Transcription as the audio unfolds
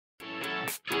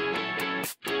The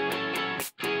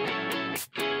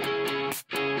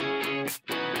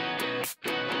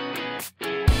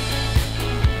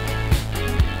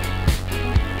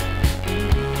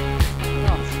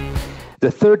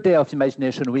third day of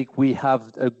Imagination Week, we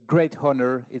have a great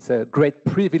honor, it's a great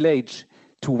privilege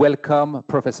to welcome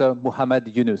Professor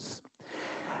Muhammad Yunus.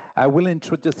 I will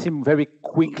introduce him very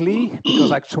quickly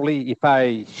because actually if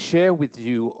I share with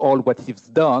you all what he's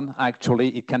done,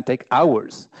 actually it can take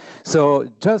hours. So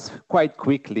just quite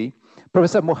quickly,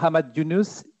 Professor Muhammad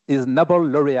Yunus is Nobel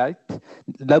laureate.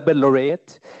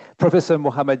 Professor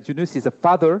Muhammad Yunus is a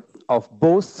father of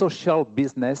both social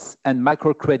business and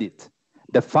microcredit,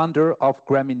 the founder of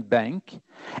Grameen Bank,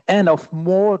 and of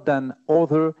more than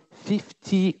over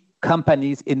 50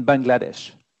 companies in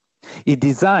Bangladesh. He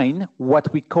designed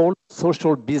what we call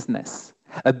social business,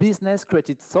 a business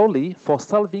created solely for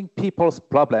solving people's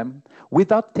problems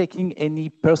without taking any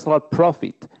personal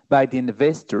profit by the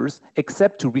investors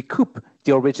except to recoup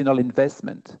the original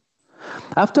investment.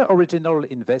 After original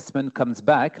investment comes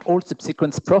back, all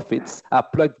subsequent profits are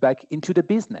plugged back into the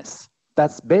business.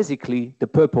 That's basically the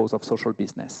purpose of social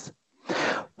business.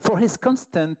 For his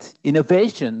constant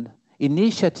innovation,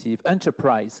 initiative,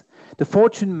 enterprise, the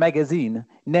Fortune magazine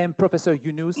named Professor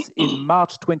Yunus in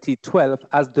March 2012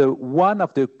 as one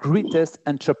of the greatest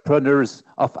entrepreneurs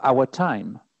of our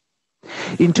time.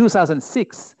 In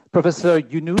 2006, Professor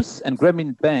Yunus and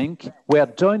Grameen Bank were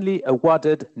jointly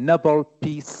awarded Nobel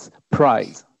Peace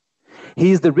Prize.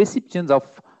 He is the recipient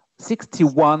of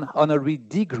 61 honorary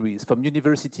degrees from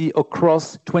universities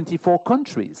across 24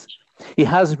 countries. He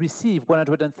has received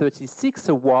 136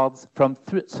 awards from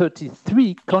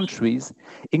 33 countries,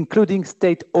 including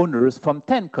state honors from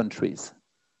 10 countries.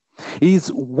 He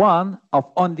is one of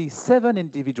only 7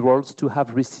 individuals to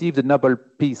have received the Nobel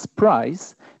Peace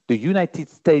Prize, the United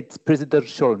States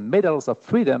Presidential Medals of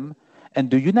Freedom,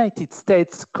 and the United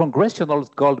States Congressional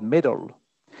Gold Medal.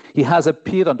 He has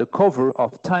appeared on the cover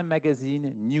of Time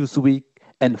magazine, Newsweek,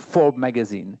 and Forbes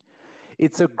magazine.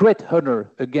 It's a great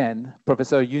honor, again,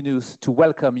 Professor Yunus, to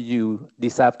welcome you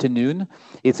this afternoon.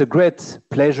 It's a great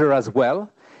pleasure as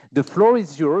well. The floor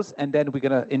is yours, and then we're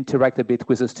going to interact a bit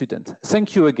with the student.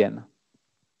 Thank you again.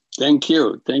 Thank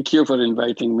you. Thank you for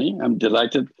inviting me. I'm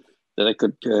delighted that I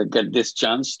could get this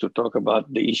chance to talk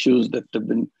about the issues that have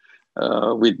been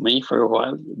with me for a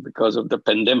while because of the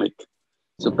pandemic.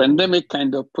 So pandemic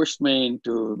kind of pushed me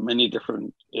into many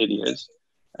different areas,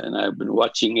 and I've been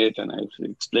watching it and I'm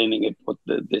explaining it what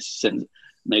this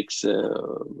makes a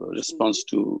response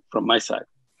to from my side.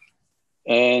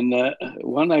 And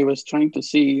one I was trying to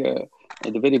see at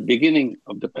the very beginning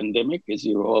of the pandemic, as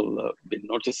you all been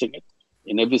noticing it,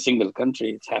 in every single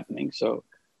country it's happening. So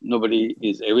nobody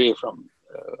is away from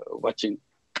watching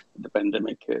the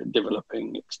pandemic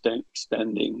developing,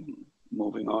 expanding,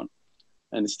 moving on.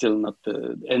 And still not,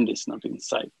 the end is not in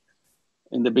sight.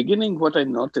 In the beginning, what I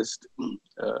noticed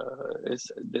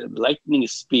is the lightning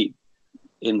speed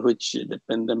in which the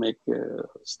pandemic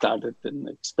started and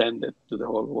expanded to the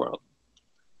whole world.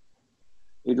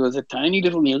 It was a tiny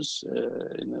little news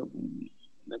in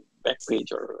the back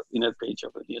page or inner page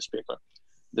of a newspaper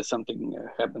that something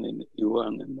happened in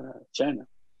Yuan in China.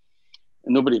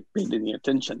 And nobody paid any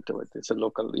attention to it. It's a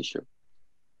local issue.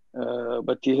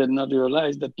 But he had not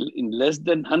realized that in less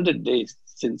than 100 days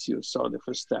since you saw the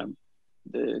first time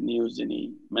the news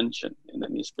any mention in the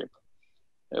newspaper,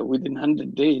 within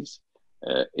 100 days,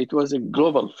 it was a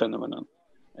global phenomenon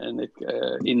and it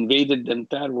invaded the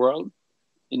entire world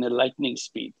in a lightning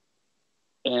speed.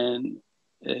 And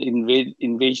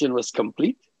invasion was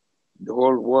complete. The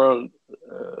whole world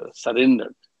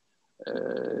surrendered.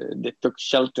 They took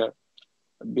shelter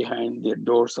behind the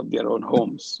doors of their own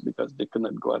homes because they could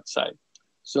not go outside.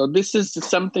 So this is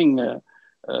something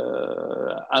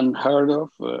unheard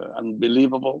of,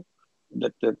 unbelievable,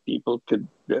 that the people could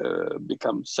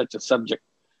become such a subject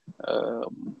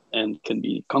and can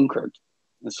be conquered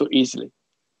so easily.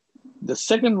 The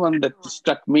second one that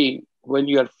struck me, when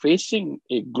you are facing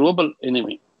a global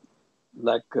enemy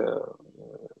like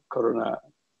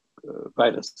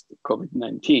coronavirus,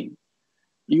 COVID-19,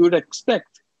 you would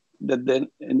expect that then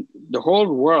the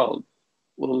whole world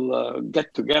will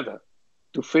get together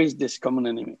to face this common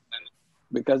enemy,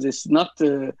 because it's not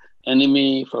an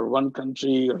enemy for one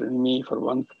country or enemy for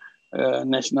one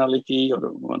nationality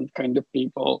or one kind of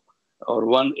people or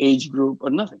one age group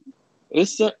or nothing.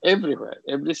 It's everywhere.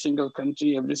 Every single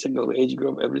country, every single age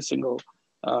group, every single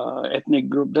ethnic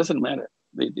group, doesn't matter.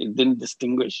 It didn't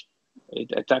distinguish.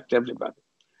 It attacked everybody.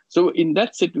 So in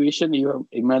that situation, you have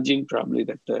imagined probably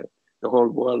that the whole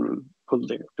world will pull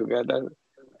together,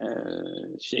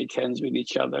 shake hands with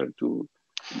each other to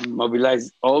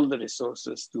mobilize all the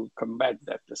resources to combat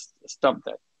that, to stop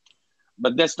that.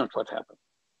 But that's not what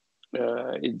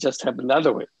happened. It just happened the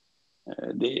other way.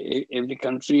 Every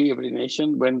country, every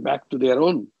nation went back to their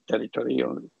own territory,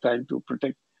 or trying to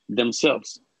protect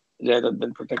themselves rather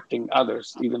than protecting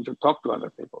others, even to talk to other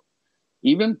people.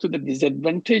 Even to the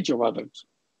disadvantage of other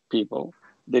people,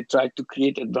 they tried to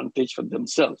create advantage for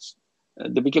themselves.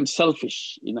 They became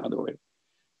selfish in other way.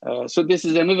 So this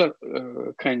is another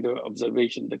kind of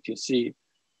observation that you see.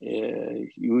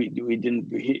 We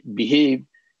didn't behave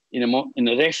in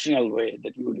a rational way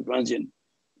that you would imagine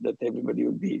that everybody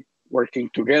would be working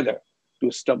together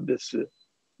to stop this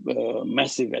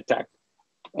massive attack,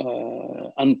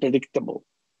 unpredictable,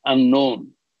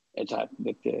 unknown attack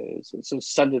that is so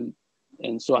sudden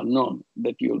and so unknown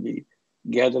that you'll be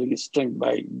gathering strength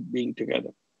by being together.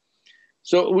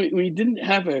 So we didn't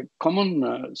have a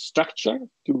common structure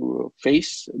to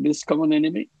face this common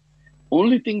enemy.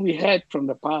 Only thing we had from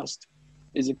the past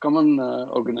is a common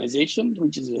organization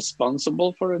which is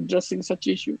responsible for addressing such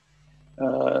issue.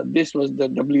 This was the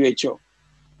WHO,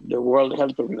 the World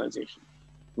Health Organization.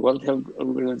 The World Health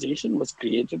Organization was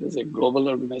created as a global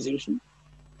organization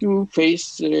to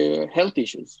face health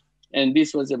issues. And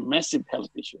this was a massive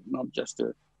health issue, not just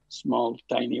a small,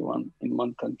 tiny one in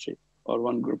one country or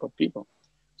one group of people.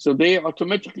 So they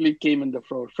automatically came in the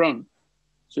forefront.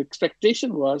 So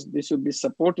expectation was this would be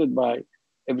supported by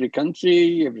every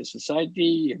country, every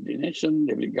society, every nation,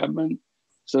 every government,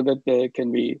 so that they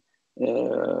can be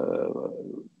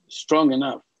strong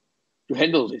enough to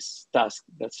handle this task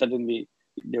that suddenly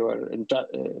they were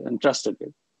entrusted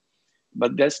with.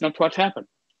 But that's not what happened.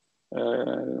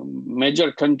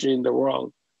 Major country in the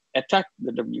world attacked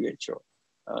the WHO,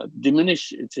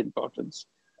 diminished its importance,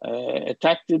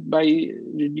 attacked it by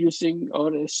reducing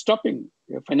or stopping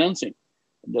financing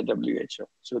the WHO.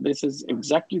 So this is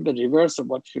exactly the reverse of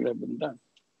what should have been done.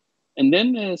 And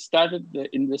then started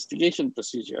the investigation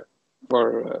procedure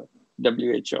for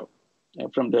WHO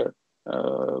from the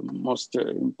most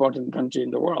important country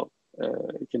in the world,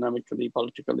 economically,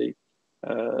 politically.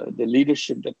 The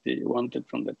leadership that they wanted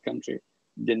from that country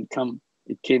didn't come,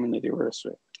 it came in a reverse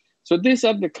way. So these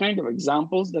are the kind of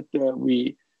examples that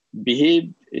we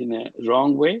behaved in a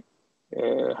wrong way,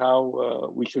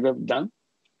 how we should have done.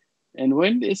 And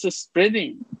when this is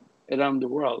spreading around the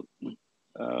world,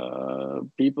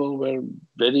 people were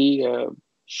very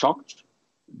shocked,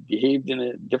 behaved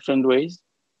in different ways.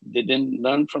 They didn't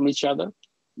learn from each other.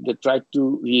 They tried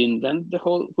to reinvent the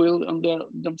whole wheel on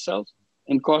themselves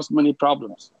and caused many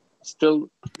problems. Still,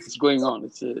 it's going on.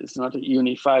 It's not a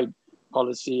unified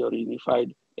policy or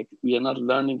unified. We are not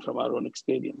learning from our own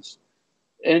experience.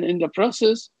 And in the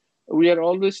process, we are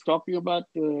always talking about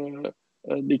the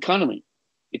economy.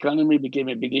 Economy became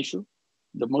a big issue.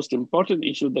 The most important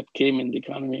issue that came in the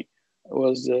economy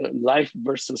was life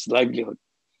versus livelihood,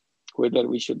 whether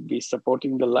we should be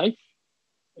supporting the life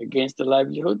against the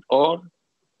livelihood or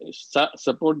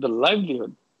support the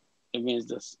livelihood against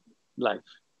this life.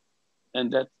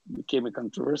 And that became a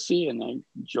controversy, and I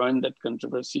joined that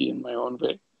controversy in my own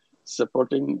way,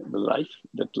 supporting the life,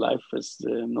 that life has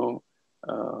no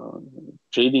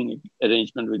trading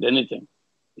arrangement with anything.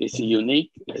 It's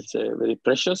unique, it's very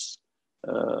precious,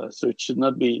 so it should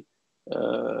not be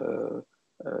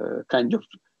kind of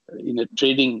in a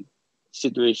trading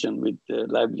situation with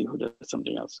livelihood or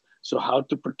something else. So how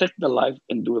to protect the life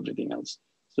and do everything else.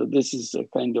 So this is a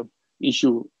kind of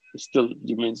issue still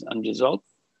remains unresolved,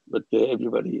 but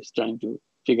everybody is trying to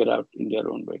figure out in their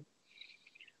own way.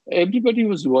 Everybody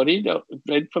was worried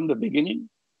right from the beginning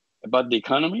about the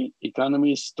economy.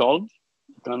 Economy is stalled.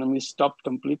 Economy stopped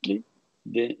completely.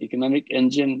 The economic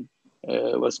engine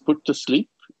was put to sleep.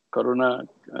 Corona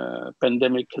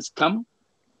pandemic has come,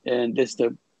 and that's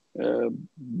the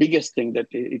biggest thing that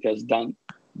it has done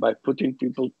by putting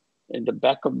people in the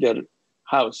back of their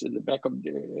house, in the back of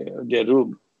their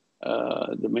room.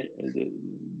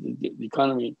 The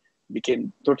economy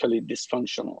became totally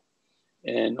dysfunctional,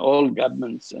 and all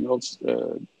governments and all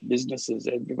businesses,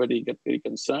 everybody got very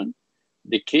concerned.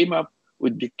 They came up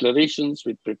with declarations,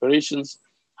 with preparations,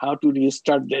 how to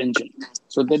restart the engine.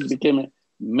 So that became a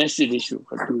massive issue,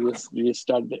 how to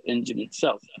restart the engine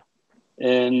itself.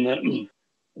 And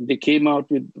they came out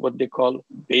with what they call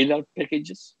bailout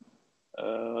packages.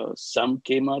 Some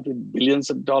came out with billions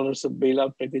of dollars of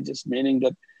bailout packages, meaning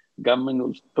that government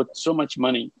will put so much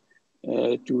money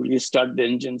to restart the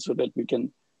engine so that we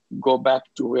can go back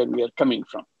to where we are coming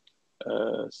from,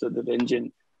 so that the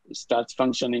engine starts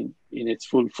functioning in its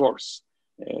full force.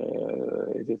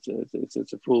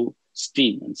 It's a full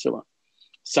steam and so on.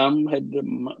 Some had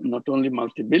not only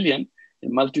multi-billion,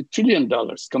 multi-trillion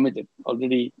dollars committed,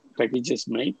 already packages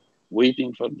made,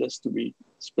 waiting for this to be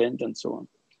spent and so on.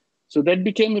 So that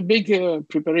became a big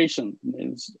preparation.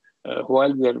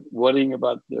 While we are worrying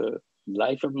about the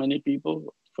life of many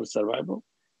people for survival,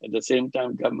 at the same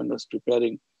time, government was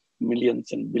preparing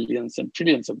millions and billions and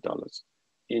trillions of dollars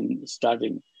in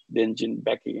starting the engine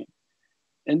back again.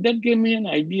 And that gave me an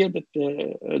idea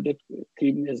that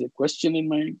came as a question in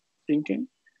my thinking.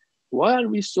 Why are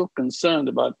we so concerned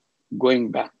about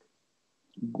going back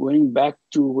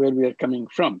to where we are coming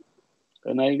from?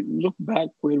 And I look back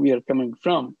where we are coming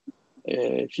from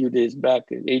a few days back,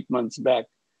 8 months back.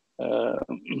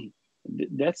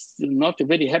 That's not a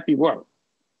very happy world.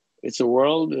 It's a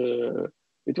world,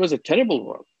 it was a terrible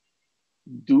world.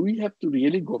 Do we have to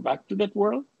really go back to that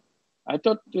world? I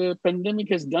thought the pandemic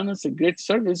has done us a great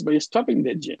service by stopping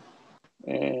the engine.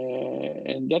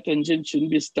 And that engine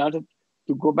shouldn't be started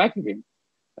to go back again.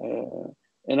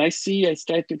 And I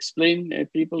tried to explain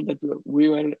people that we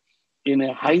were in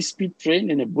a high-speed train,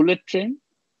 in a bullet train,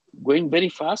 going very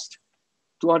fast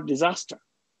toward disaster.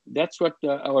 That's what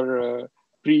our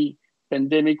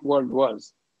pre-pandemic world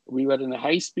was. We were in a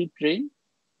high-speed train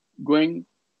going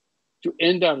to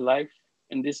end our life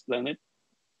in this planet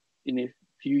in a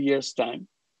few years' time.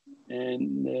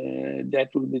 And that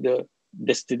will be the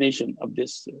destination of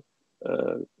this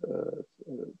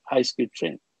high-speed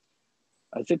train.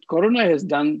 I said, Corona has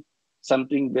done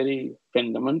something very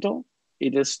fundamental.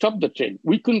 It has stopped the train.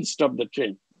 We couldn't stop the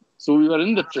train. So we were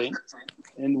in the train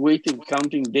and waiting,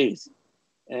 counting days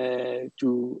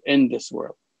to end this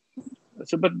world.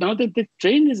 So, but now that the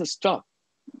train is stopped,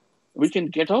 we can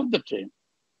get off the train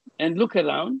and look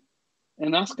around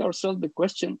and ask ourselves the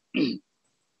question,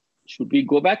 should we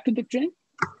go back to the train?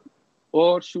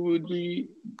 Or should we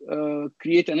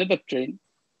create another train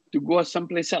to go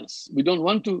someplace else? We don't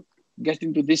want to get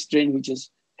into this train which is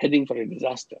heading for a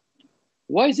disaster.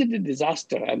 Why is it a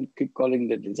disaster? I keep calling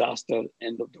the disaster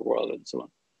end of the world and so on.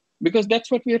 Because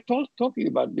that's what we are talking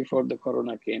about before the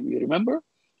Corona came. You remember?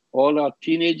 All our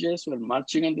teenagers were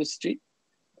marching on the street,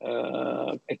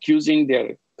 accusing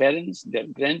their parents, their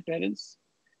grandparents,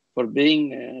 for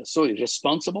being so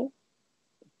irresponsible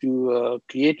to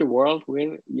create a world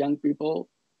where young people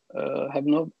have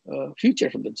no future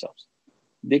for themselves.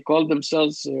 They call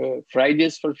themselves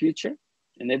Fridays for Future,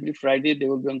 and every Friday they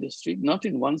will be on the street, not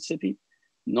in one city,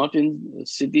 not in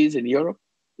cities in Europe,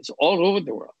 it's all over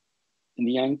the world. And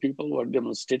the young people were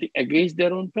demonstrating against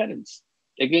their own parents,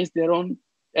 against their own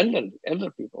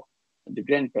elder people, the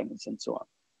grandparents and so on,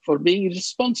 for being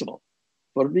irresponsible,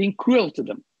 for being cruel to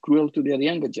them, cruel to their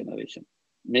younger generation,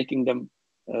 making them,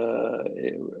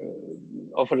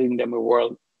 offering them a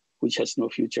world which has no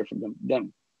future for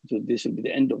them. So this will be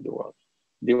the end of the world.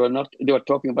 They were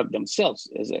talking about themselves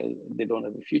as they don't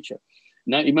have a future.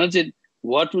 Now imagine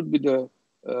what would be the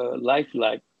life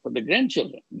like for the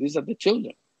grandchildren. These are the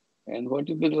children. And what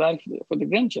would be the life for the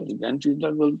grandchildren?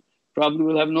 Grandchildren will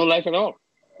probably have no life at all.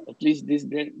 At least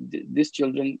these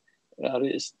children are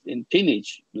in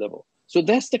teenage level. So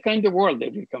that's the kind of world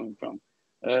that we're coming from.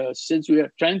 Since we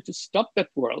are trying to stop that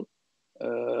world,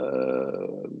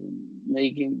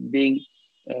 being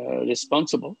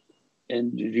responsible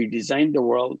and redesign the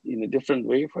world in a different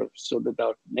way so that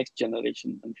our next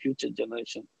generation and future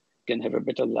generation can have a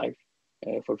better life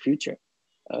for future.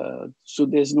 So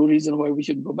there's no reason why we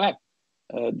should go back.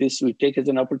 This we take as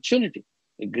an opportunity,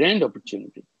 a grand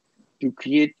opportunity to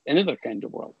create another kind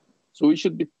of world. So we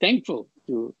should be thankful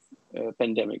to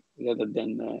pandemic rather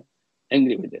than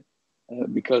angry with it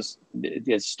because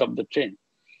it has stopped the train.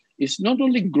 It's not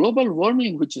only global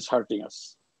warming which is hurting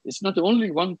us. It's not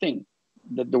only one thing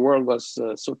that the world was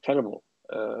so terrible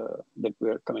that we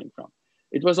are coming from.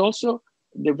 It was also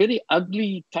the very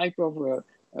ugly type of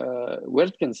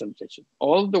wealth concentration.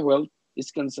 All the wealth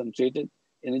is concentrated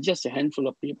in just a handful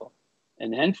of people.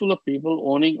 And a handful of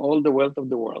people owning all the wealth of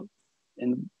the world.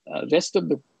 And rest of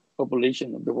the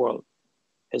population of the world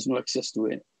has no access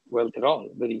to wealth at all.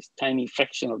 Very tiny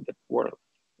fraction of the world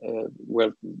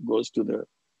wealth goes to the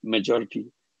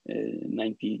majority,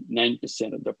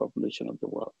 99% of the population of the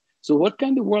world. So what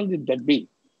kind of world would that be?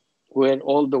 Where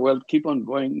all the wealth keep on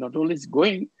going, not only is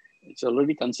going, it's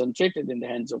already concentrated in the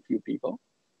hands of few people,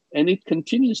 and it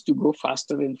continues to go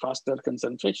faster and faster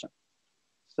concentration.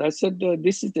 So I said,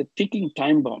 this is the ticking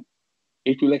time bomb.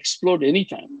 It will explode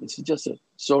anytime. It's just a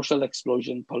social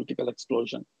explosion, political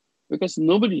explosion, because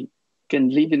nobody can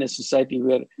live in a society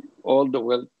where all the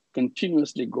wealth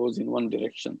continuously goes in one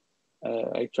direction.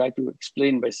 I try to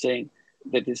explain by saying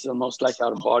that it's almost like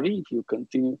our body.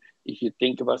 If you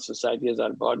think about society as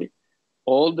our body,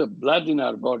 all the blood in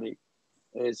our body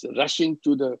is rushing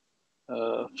to the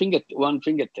one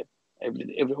fingertip.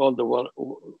 All the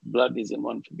blood is in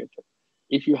one fingertip.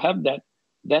 If you have that,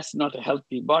 that's not a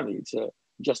healthy body. It's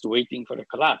just waiting for a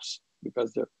collapse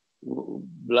because the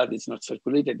blood is not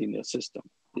circulated in your system.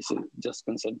 It's just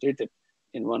concentrated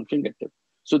in one fingertip.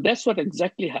 So that's what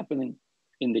exactly happening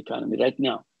in the economy right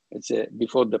now. It's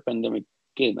before the pandemic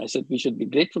came. I said we should be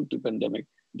grateful to pandemic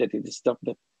that it stopped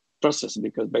the process,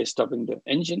 because by stopping the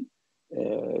engine,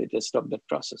 it has stopped that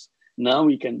process. Now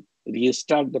we can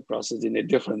restart the process in a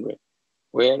different way,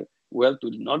 where wealth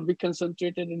will not be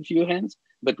concentrated in few hands,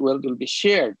 but wealth will be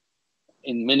shared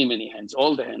in many, many hands,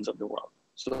 all the hands of the world.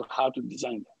 So how to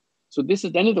design that? So this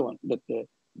is another one that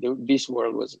this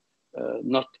world was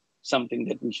not something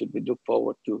that we should be look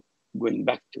forward to going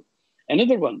back to.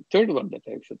 Another one, third one that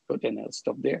I should put, and I'll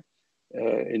stop there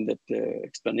in that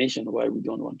explanation why we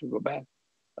don't want to go back.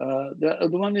 The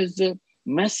other one is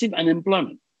massive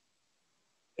unemployment.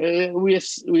 We're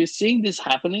seeing this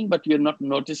happening, but we're not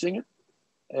noticing it.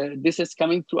 This is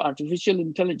coming through artificial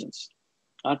intelligence.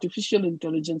 Artificial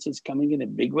intelligence is coming in a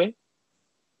big way.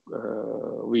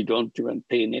 We don't even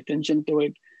pay any attention to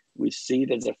it. We see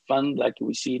it as a fun, like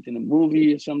we see it in a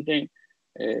movie or something.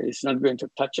 It's not going to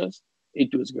touch us.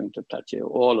 It was going to touch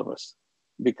all of us,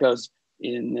 because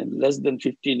in less than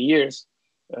 15 years,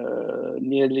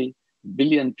 nearly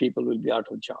billion people will be out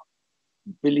of job.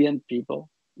 Billion people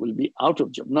will be out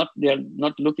of job. They're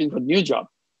not looking for new job.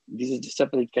 This is a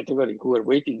separate category who are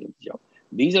waiting for the job.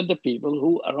 These are the people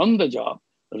who are on the job,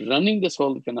 running this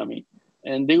whole economy,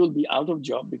 and they will be out of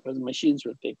job because machines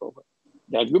will take over.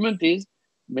 The argument is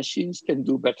machines can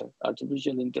do better.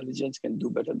 Artificial intelligence can do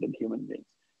better than human beings.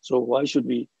 So why should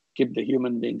we keep the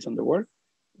human beings on the work?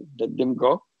 Let them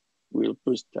go. We'll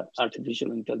push the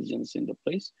artificial intelligence into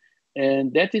place.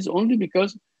 And that is only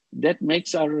because that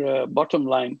makes our bottom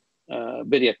line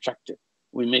very attractive.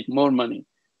 We make more money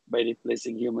by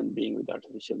replacing human being with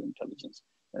artificial intelligence.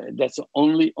 That's the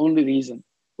only reason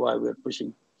why we're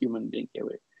pushing human being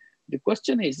away. The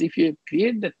question is, if you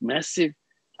create that massive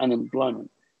unemployment,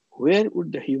 where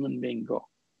would the human being go?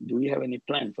 Do we have any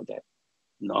plan for that?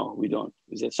 No, we don't.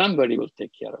 We say somebody will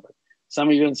take care of it.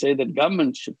 Some even say that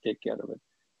government should take care of it.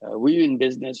 We in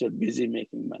business are busy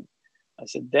making money. I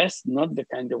said, that's not the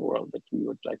kind of world that we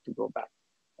would like to go back.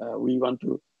 We want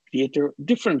to create a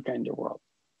different kind of world.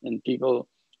 And people,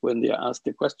 when they ask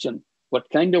the question, what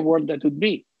kind of world that would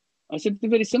be? I said, it's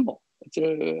very simple.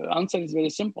 Answer is very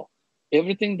simple.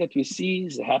 Everything that we see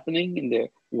is happening in the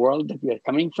world that we are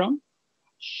coming from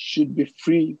should be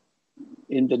free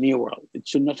in the new world. It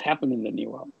should not happen in the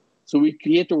new world. So we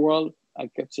create a world, I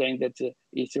kept saying that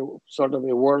it's a sort of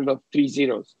a world of 3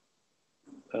 zeros.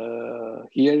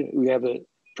 Here we have a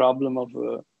problem of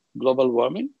global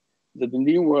warming, that the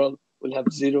new world will have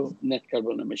 0 net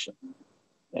carbon emission.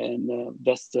 And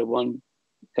that's the one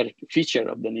feature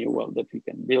of the new world that we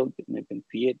can build, and we can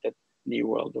create that new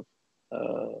world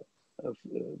of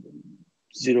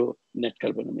 0 net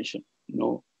carbon emission.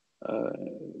 No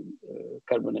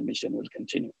carbon emission will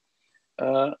continue.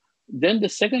 Then the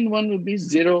second one will be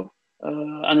 0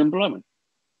 unemployment.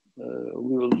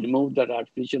 We will remove that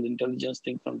artificial intelligence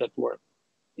thing from that world.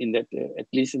 In that, at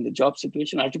least in the job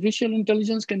situation, artificial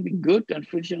intelligence can be good,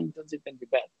 artificial intelligence can be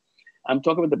bad. I'm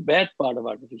talking about the bad part of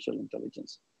artificial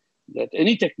intelligence, that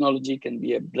any technology can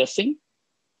be a blessing,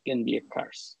 can be a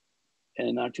curse.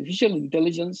 And artificial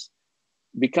intelligence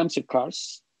becomes a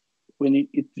curse when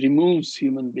it removes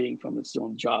human being from its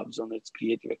own jobs, on its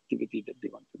creative activity that they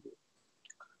want to do.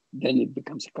 Then it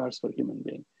becomes a curse for human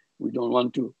being. We don't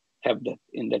want to have that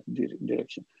in that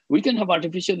direction. We can have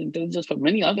artificial intelligence for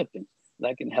many other things,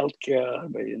 like in healthcare,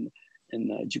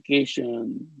 in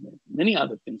education, many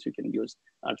other things we can use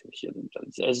artificial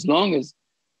intelligence, as long as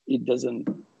it doesn't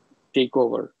take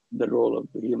over the role of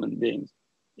the human beings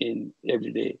in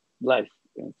everyday life,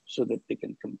 so that they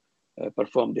can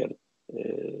perform their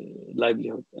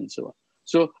livelihood and so on.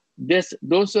 So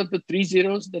those are the 3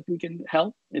 zeros that we can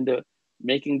help in the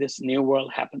making this new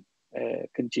world happen,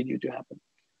 continue to happen.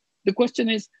 The question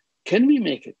is, can we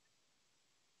make it?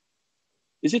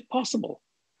 Is it possible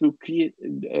to create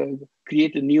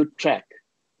a new track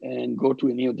and go to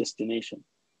a new destination?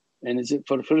 And is it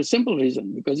for a simple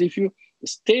reason? Because if you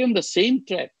stay on the same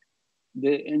track,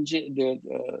 the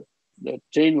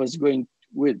train was going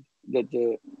with,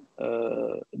 the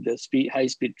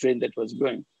high-speed train that was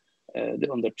going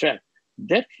on the track,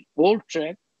 that old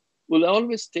track will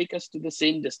always take us to the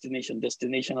same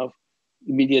destination of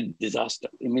immediate disaster,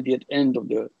 immediate end of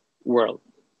the world,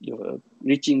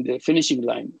 reaching the finishing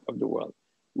line of the world.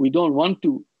 We don't want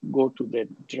to go to that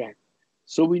track.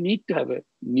 So we need to have a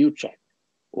new track.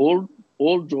 Old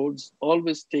roads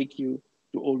always take you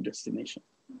to old destination.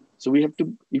 So we have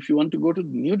to, if you want to go to the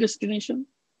new destination,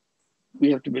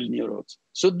 we have to build new roads.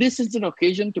 So this is an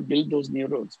occasion to build those new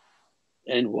roads.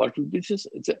 And what would be this?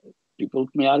 People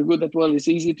may argue that, well, it's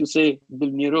easy to say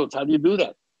build new roads. How do you do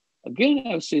that? Again,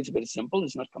 I would say it's very simple.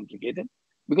 It's not complicated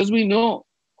because we know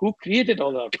who created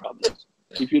all our problems.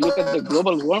 If you look at the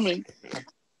global warming,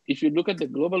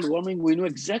 we know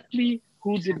exactly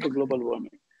who did the global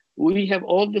warming. We have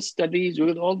all the studies,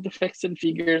 with all the facts and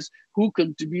figures, who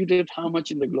contributed how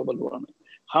much in the global warming.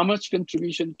 How much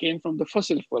contribution came from the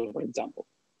fossil fuel, for example.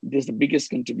 This is the biggest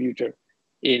contributor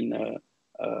in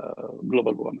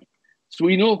global warming. So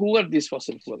we know who are these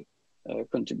fossil fuel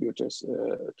contributors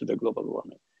to the global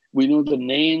warming. We know the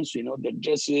names, we know the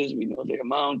addresses, we know the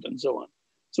amount and so on.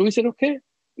 So we said, okay,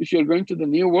 if you're going to the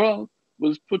new world,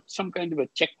 we'll put some kind of a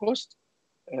check post.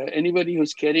 Anybody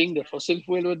who's carrying the fossil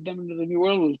fuel with them into the new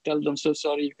world, we'll tell them, so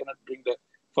sorry, you cannot bring the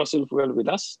fossil fuel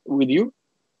with you.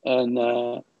 And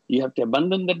you have to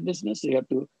abandon that business. You have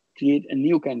to create a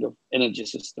new kind of energy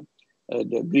system,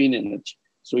 the green energy.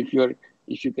 So if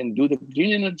you can do the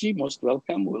green energy, most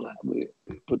welcome. We'll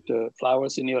put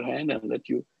flowers in your hand and let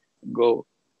you go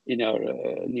in our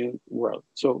new world.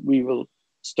 So we will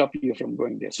stop you from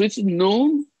going there. So it's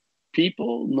known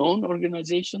people, known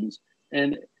organizations,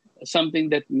 and something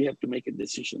that we have to make a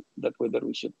decision that whether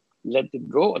we should let it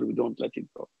go or we don't let it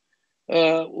go.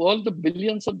 All the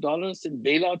billions of dollars in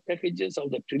bailout packages, all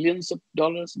the trillions of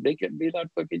dollars bailout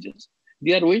packages,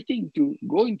 they are waiting to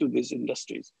go into these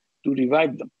industries to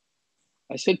revive them.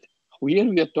 I said, here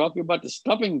we are talking about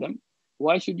stopping them.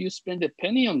 Why should you spend a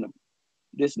penny on them?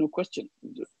 There's no question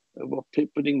about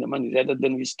putting the money rather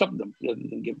than we stop them, rather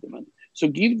than give the money. So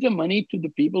give the money to the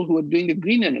people who are doing the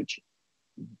green energy.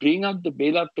 Bring out the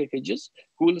bailout packages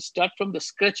who will start from the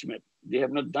scratch maybe. They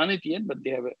have not done it yet, but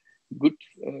they have a good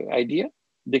idea.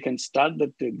 They can start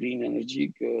that green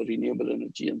energy, renewable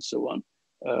energy, and so on,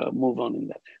 move on in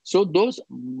that. So those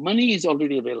money is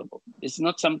already available. It's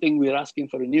not something we're asking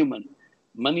for a new money.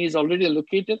 Money is already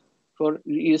allocated for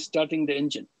restarting the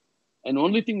engine. And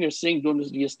only thing we're saying, don't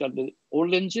restart the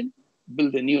old engine,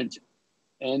 build a new engine.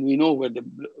 And we know where the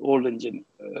old engine,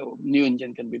 new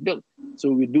engine can be built.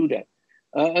 So we do that.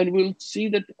 And we'll see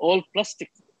that all plastic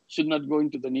should not go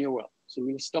into the new world. So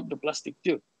we'll stop the plastic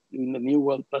too. In the new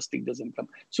world, plastic doesn't come.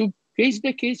 So case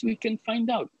by case, we can find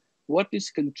out what is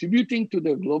contributing to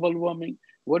the global warming,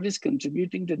 what is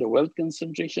contributing to the wealth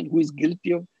concentration, who is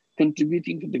guilty of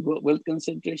contributing to the wealth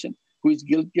concentration, who is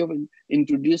guilty of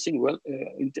introducing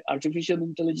artificial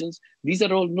intelligence. These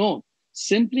are all known.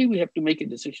 Simply, we have to make a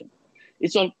decision.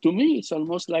 It's all, to me, it's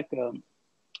almost like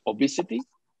obesity.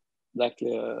 Like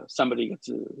somebody gets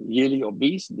really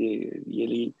obese, they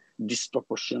really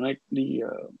disproportionately,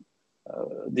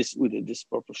 with a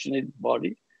disproportionate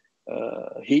body.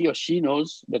 He or she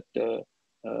knows that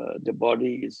the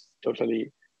body is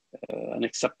totally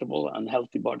unacceptable,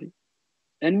 unhealthy body.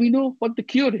 And we know what the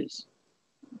cure is,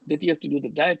 that you have to do the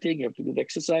dieting, you have to do the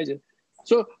exercise.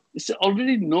 So it's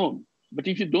already known. But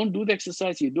if you don't do the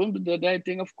exercise, you don't do the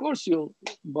dieting, of course, your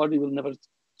body will never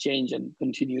change and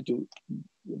continue to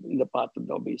in the path of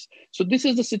the obese. So this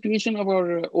is the situation of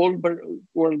our old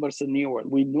world versus new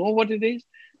world. We know what it is,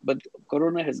 but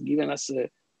Corona has given us an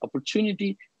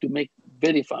opportunity to make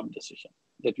very firm decision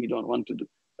that we don't want to do.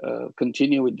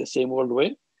 Continue with the same old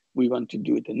way. We want to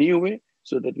do it a new way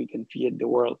so that we can create the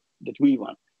world that we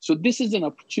want. So this is an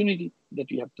opportunity that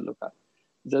we have to look at.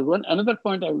 Another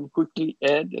point I will quickly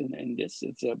add in this,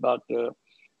 it's about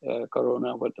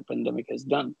Corona, what the pandemic has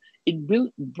done. It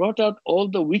brought out all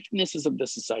the weaknesses of the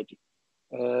society.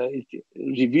 It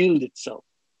revealed itself.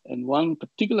 And one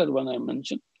particular one I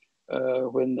mentioned,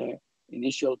 when the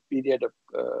initial period of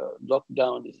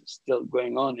lockdown is still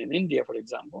going on in India, for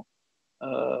example,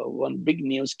 one big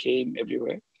news came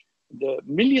everywhere. The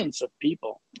millions of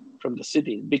people from the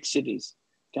cities, big cities,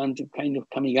 kind of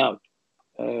coming out,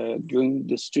 going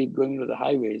the street, going to the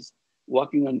highways,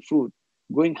 walking on foot,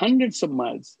 going hundreds of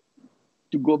miles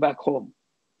to go back home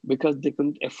because they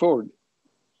couldn't afford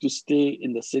to stay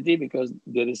in the city because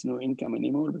there is no income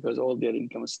anymore, because all their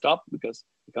income is stopped because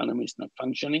the economy is not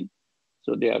functioning.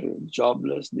 So they are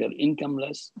jobless, they are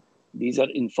incomeless. These are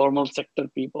informal sector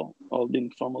people, all the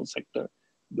informal sector,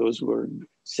 those who are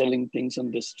selling things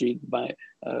on the street,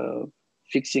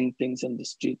 fixing things on the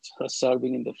streets,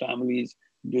 serving in the families,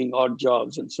 doing odd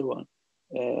jobs and so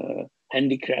on,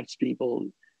 handicrafts people.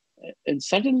 And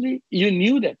suddenly you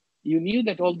knew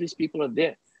that all these people are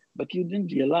there, but you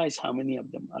didn't realize how many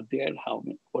of them are there,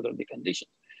 what are the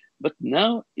conditions. But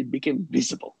now it became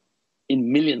visible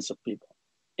in millions of people.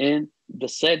 And the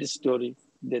sad story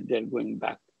that they're going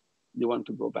back, they want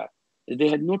to go back. They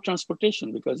had no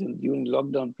transportation because during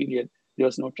lockdown period, there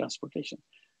was no transportation.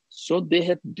 So they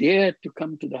had dared to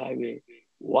come to the highway,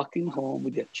 walking home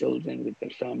with their children, with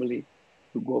their family,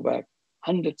 to go back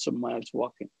hundreds of miles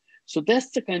walking. So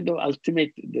that's the kind of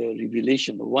ultimate the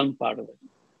revelation, one part of it.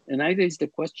 And I raised the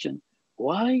question,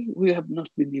 why we have not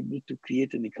been able to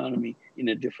create an economy in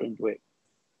a different way?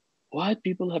 Why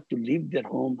people have to leave their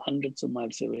home hundreds of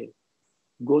miles away,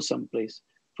 go someplace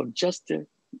for just a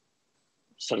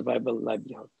survival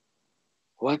livelihood?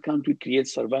 Why can't we create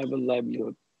survival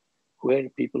livelihood where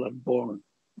people are born,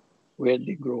 where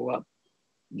they grow up?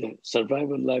 The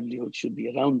survival livelihood should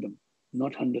be around them,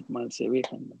 not 100 miles away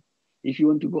from them. If you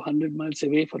want to go 100 miles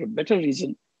away for a better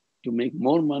reason, to make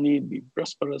more money, be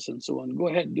prosperous and so on, go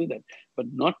ahead, do that, but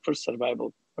not for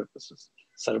survival purposes.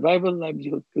 Survival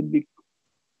livelihood could be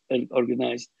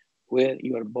organized where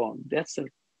you are born. That's the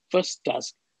first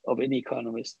task of any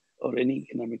economist or any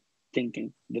economic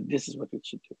thinking, that this is what it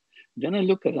should do. Then I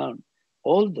look around,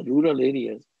 all the rural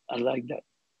areas are like that.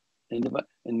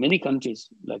 In many countries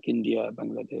like India,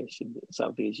 Bangladesh,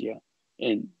 South Asia,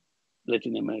 and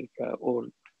Latin America or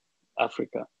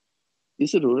Africa,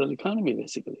 it's a rural economy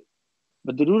basically.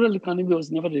 But the rural economy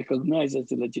was never recognized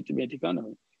as a legitimate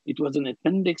economy. It was an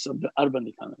appendix of the urban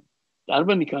economy. The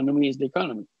urban economy is the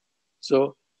economy.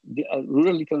 So the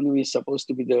rural economy is supposed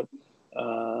to be the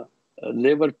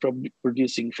labor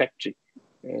producing factory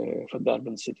for the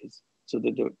urban cities, so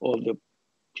that all the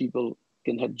people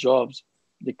can have jobs.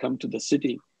 They come to the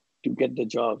city to get the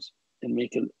jobs and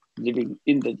make a living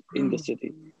in the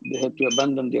city. They have to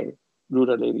abandon their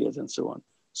rural areas and so on.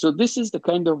 So this is the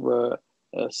kind of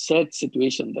sad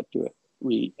situation that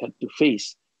we had to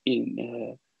face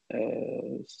in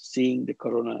seeing the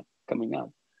corona coming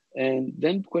up. And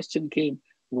then the question came,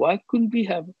 why couldn't we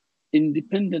have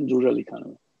independent rural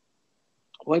economy?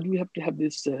 Why do we have to have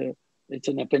this, it's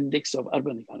an appendix of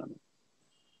urban economy?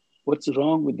 What's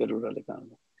wrong with the rural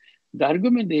economy? The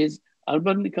argument is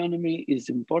urban economy is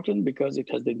important because it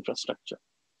has the infrastructure.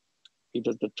 It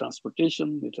has the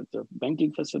transportation, it has the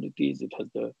banking facilities, it has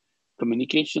the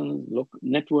communication, local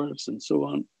networks, and so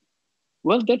on.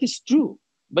 Well, that is true,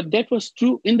 but that was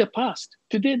true in the past.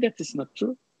 Today, that is not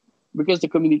true because the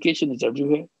communication is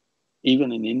everywhere.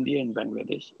 Even in India and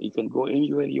Bangladesh, you can go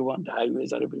anywhere you want. The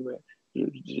highways are everywhere.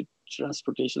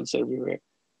 Transportation is everywhere.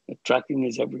 Trucking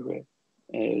is everywhere.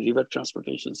 River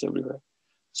transportation is everywhere.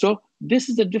 So this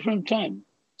is a different time.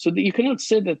 So you cannot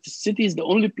say that the city is the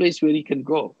only place where you can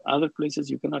go. Other places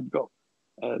you cannot go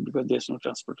because there's no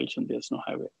transportation, there's no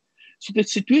highway. So the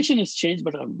situation has changed,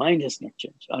 but our mind has not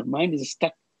changed. Our mind is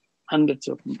stuck hundreds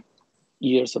of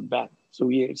years of back. So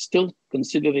we are still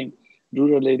considering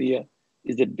rural area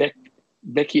is the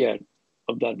backyard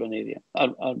of the urban area,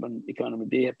 urban economy.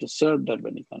 They have to serve the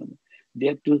urban economy. They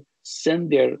have to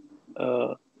send their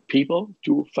people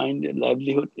to find a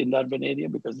livelihood in the urban area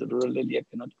because the rural area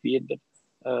cannot create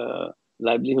that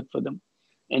livelihood for them.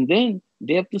 And then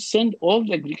they have to send all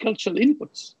the agricultural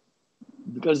inputs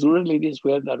because rural areas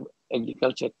where the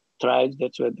agriculture thrives,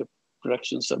 that's where the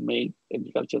productions are made,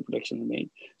 agricultural production is made.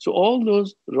 So all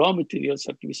those raw materials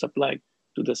have to be supplied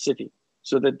to the city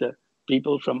so that the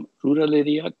people from rural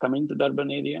area coming to the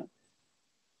urban area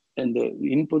and the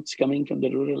inputs coming from the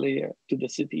rural area to the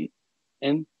city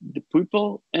and the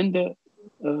people and the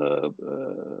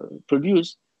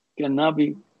produce can now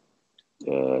be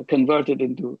converted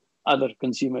into other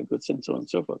consumer goods and so on and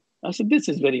so forth. I said, this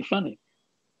is very funny.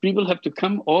 People have to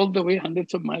come all the way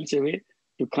hundreds of miles away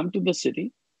to come to the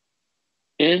city,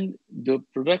 and the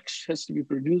product has to be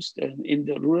produced in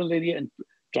the rural area and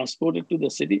transported to the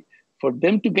city for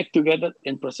them to get together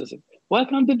and process it. Why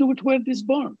can't they do it where they're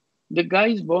born? The guy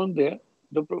is born there,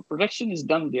 the production is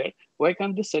done there. Why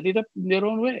can't they set it up in their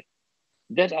own way?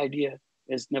 That idea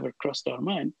has never crossed our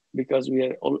mind because we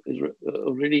are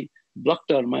already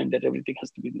blocked our mind that everything has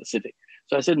to be in the city.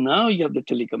 So I said, now you have the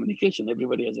telecommunication.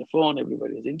 Everybody has a phone,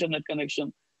 everybody has internet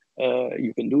connection.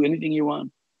 You can do anything you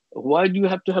want. Why do you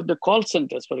have to have the call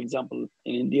centers, for example,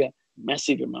 in India,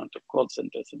 massive amount of call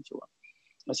centers and so on.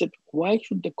 I said, why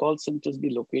should the call centers be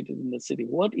located in the city?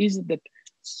 What is it that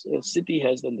city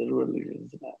has than the rural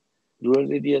areas have?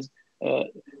 Rural areas,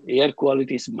 air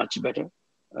quality is much better.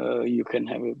 You can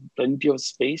have plenty of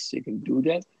space, you can do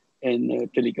that. And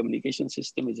telecommunication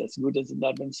system is as good as in the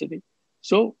urban city.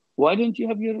 So why don't you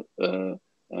have your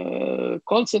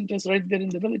call centers right there in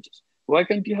the villages? Why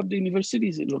can't you have the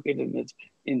universities located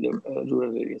in the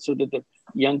rural area so that the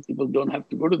young people don't have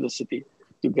to go to the city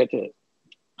to get a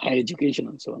high education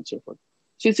and so on and so forth?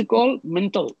 So it's a called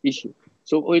mental issue.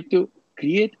 So we have to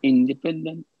create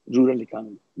independent rural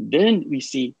economy. Then we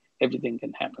see everything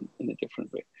can happen in a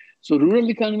different way. So rural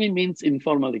economy means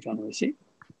informal economy, see?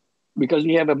 Because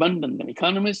we have abandoned them.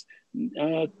 Economists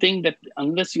think that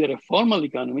unless you're a formal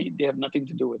economy, they have nothing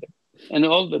to do with it. And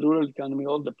all the rural economy,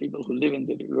 all the people who live in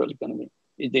the rural economy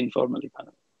is the informal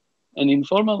economy. And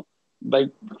informal, by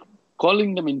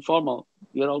calling them informal,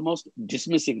 you're almost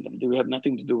dismissing them. They have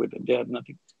nothing to do with it. They have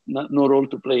no role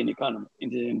to play in economy, in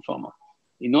the informal.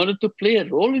 In order to play a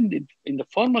role in the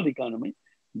formal economy,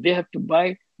 they have to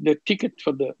buy the ticket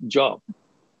for the job.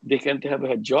 They can't have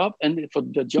a job, and for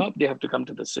the job, they have to come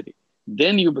to the city.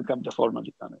 Then you become the formal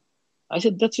economy. I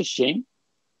said, that's a shame,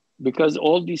 because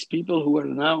all these people who are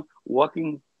now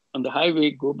walking on the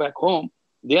highway, go back home,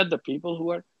 they are the people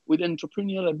who are with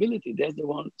entrepreneurial ability. They're the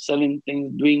ones selling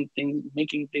things, doing things,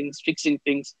 making things, fixing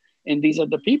things, and these are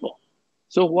the people.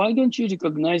 So why don't you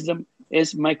recognize them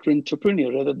as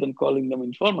micro-entrepreneur rather than calling them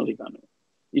informal economy?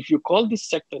 If you call this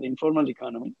sector informal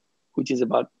economy, which is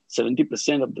about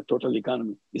 70% of the total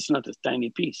economy, it's not a tiny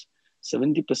piece.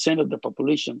 70% of the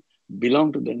population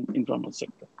belong to the informal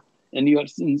sector. And you are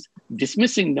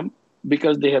dismissing them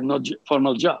because they have no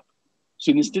formal job.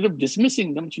 So instead of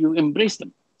dismissing them, you embrace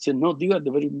them. Say, no, you are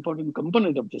the very important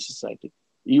component of the society.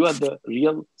 You are the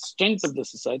real strength of the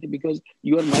society because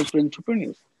you are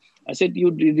micro-entrepreneurs. I said,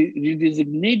 you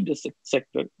redesignate the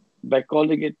sector by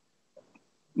calling it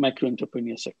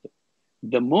micro-entrepreneur sector.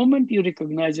 The moment you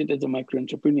recognize it as a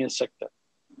micro-entrepreneur sector,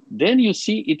 then you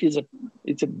see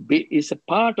it's a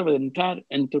part of an entire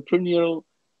entrepreneurial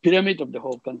pyramid of the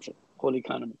whole country, whole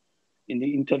economy. In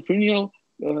the entrepreneurial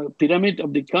pyramid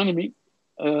of the economy,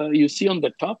 you see on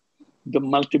the top, the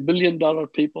multi-billion-dollar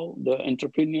people, the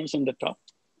entrepreneurs on the top,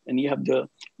 and you have the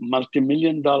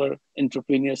multi-million-dollar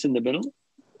entrepreneurs in the middle.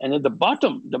 And at the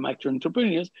bottom, the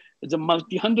micro-entrepreneurs, is a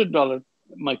multi-hundred-dollar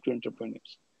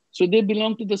micro-entrepreneurs. So they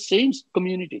belong to the same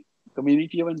community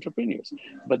of entrepreneurs.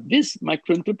 But these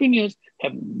micro-entrepreneurs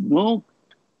have no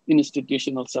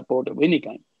institutional support of any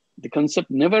kind. The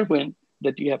concept never went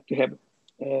that you have to have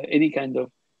any kind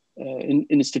of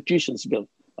institutions built.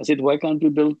 I said, why can't we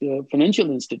build financial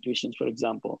institutions, for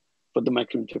example, for the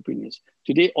micro-entrepreneurs?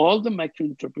 Today, all the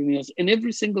micro-entrepreneurs in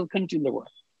every single country in the world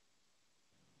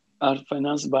are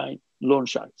financed by loan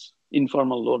sharks,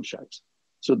 informal loan sharks.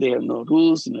 So they have no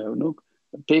rules, no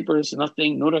papers,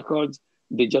 nothing, no records.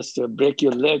 They just break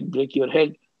your leg, break your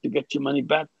head to get your money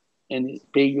back and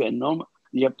pay you enormous.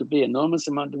 You have to pay enormous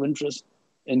amount of interest,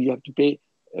 and you have to pay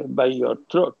by your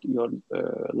throat, your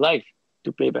life,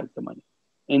 to pay back the money.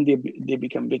 And they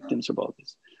become victims of all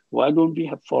this. Why don't we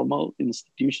have formal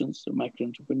institutions, so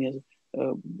micro-entrepreneurs?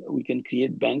 We can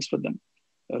create banks for them.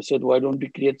 Said, why don't we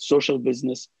create social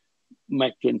business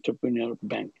micro-entrepreneur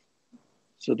bank?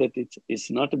 So that it's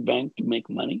not a bank to make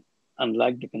money,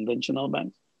 unlike the conventional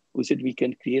banks. We said we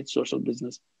can create social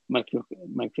business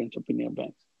micro-entrepreneur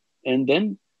banks. And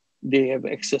then they have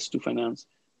access to finance.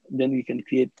 Then we can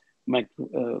create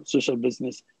social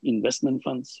business investment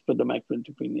funds for the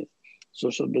micro-entrepreneurs,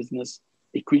 social business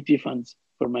equity funds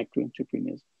for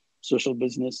micro-entrepreneurs, social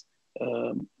business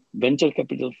venture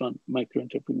capital fund,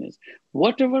 micro-entrepreneurs.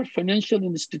 Whatever financial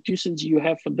institutions you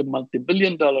have for the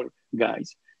multi-billion-dollar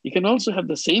guys, you can also have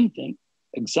the same thing,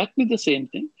 exactly the same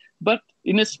thing, but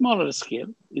in a smaller scale,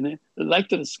 in a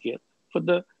lighter scale for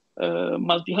the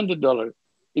multi-hundred-dollar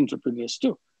entrepreneurs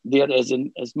too. They are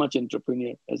as much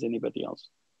entrepreneur as anybody else.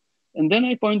 And then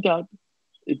I point out,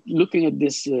 looking at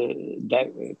this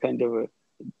kind of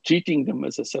treating them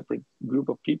as a separate group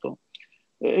of people,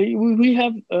 we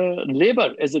have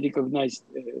labor as a recognized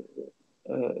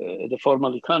the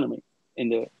formal economy,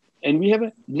 and we have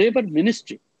a labor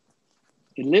ministry.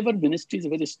 The labor ministry is a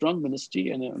very strong ministry,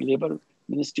 and a labor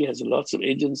ministry has lots of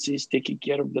agencies taking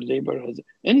care of the labor,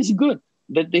 and it's good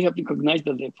that they have recognized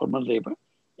the formal labor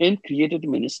and created a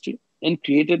ministry and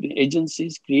created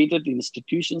agencies, created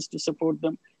institutions to support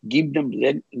them, give them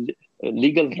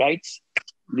legal rights,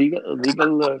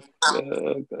 legal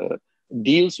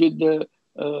deals with the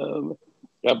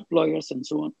employers and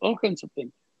so on, all kinds of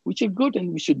things, which are good,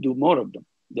 and we should do more of them.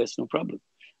 There's no problem.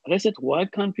 And I said, why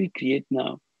can't we create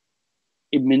now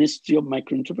a ministry of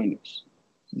micro-entrepreneurs?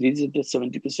 These are the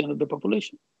 70% of the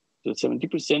population. So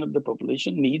 70% of the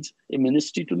population needs a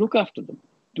ministry to look after them,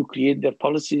 to create their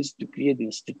policies, to create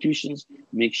institutions,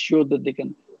 make sure that they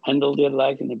can handle their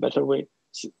life in a better way,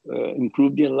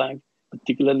 improve their life,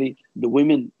 particularly the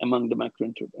women among the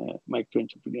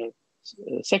micro-entrepreneur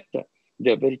sector.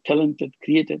 They're very talented,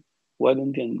 creative. Why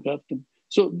don't they engraft them?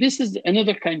 So this is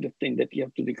another kind of thing that you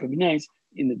have to recognize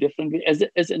in a different way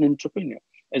as an entrepreneur.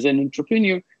 As an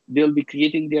entrepreneur, they'll be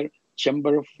creating their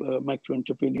chamber of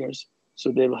micro-entrepreneurs.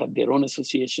 So they'll have their own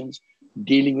associations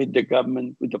dealing with the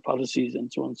government, with the policies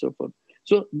and so on and so forth.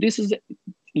 So this is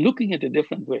looking at a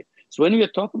different way. So when we are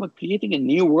talking about creating a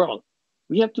new world,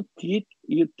 we have to create,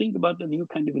 you think about the new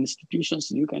kind of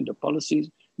institutions, new kind of policies.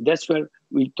 That's where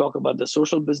we talk about the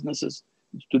social businesses.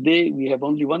 Today, we have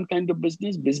only one kind of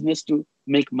business to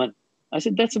make money. I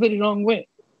said, that's a very wrong way.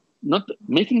 Not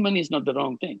making money is not the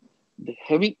wrong thing.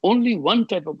 Having only one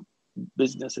type of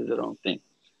business is the wrong thing.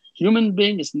 Human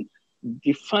being is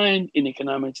defined in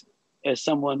economics as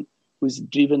someone who is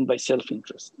driven by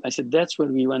self-interest. I said, that's where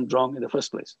we went wrong in the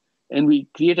first place. And we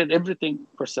created everything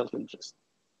for self-interest.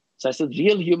 So I said,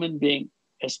 real human being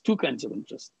has two kinds of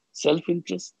interest,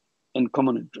 self-interest and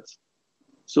common interest.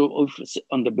 So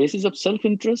on the basis of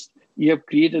self-interest, you have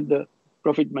created the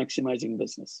profit maximizing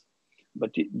business.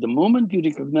 But the moment you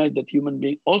recognize that human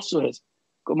being also has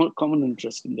common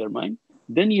interest in their mind,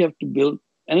 then you have to build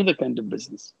another kind of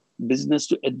business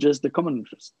to address the common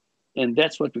interest. And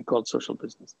that's what we call social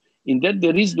business. In that,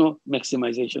 there is no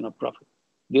maximization of profit.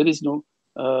 There is no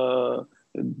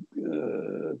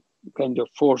kind of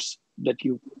force that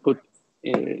you put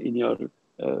in your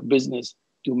business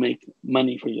to make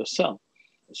money for yourself.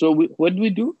 So what we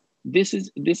do, this is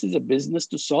a business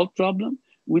to solve problem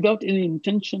without any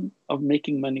intention of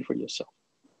making money for yourself.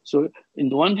 So in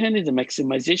the one hand is the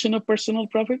maximization of personal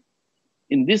profit.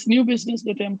 In this new business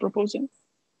that I'm proposing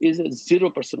is a zero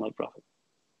personal profit.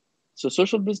 So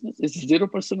social business is zero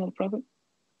personal profit.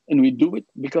 And we do it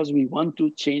because we want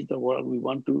to change the world. We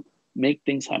want to make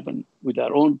things happen with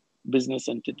our own business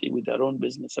entity, with our own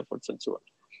business efforts and so on.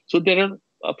 So there are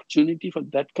opportunity for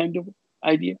that kind of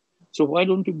idea. So why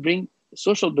don't we bring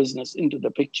social business into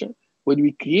the picture? When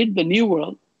we create the new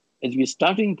world, as we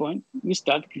starting point, we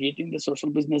start creating the social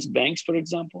business banks, for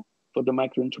example, for the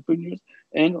micro entrepreneurs.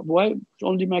 And why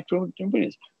only micro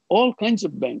entrepreneurs? All kinds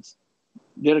of banks.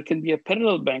 There can be a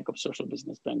parallel bank of social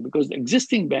business bank because the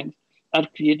existing banks are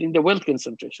creating the wealth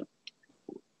concentration.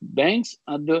 Banks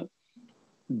are the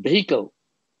vehicle,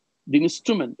 the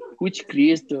instrument which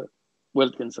creates the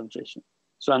wealth concentration.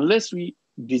 So unless we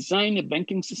design a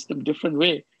banking system different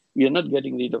way, we are not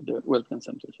getting rid of the wealth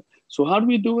concentration. So how do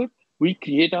we do it? We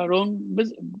create our own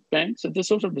banks at the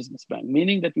social business bank,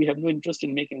 meaning that we have no interest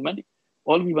in making money.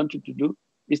 All we wanted to do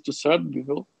is to serve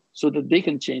people so that they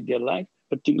can change their life,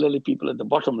 particularly people at the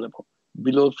bottom level,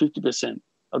 below 50%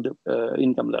 of the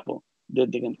income level,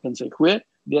 that they can say where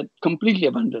they are completely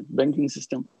abandoned. Banking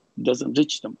system doesn't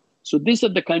reach them. So these are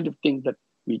the kind of things that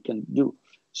we can do.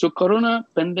 So Corona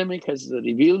pandemic has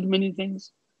revealed many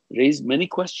things, raised many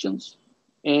questions,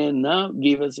 and now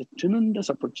gave us a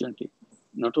tremendous opportunity.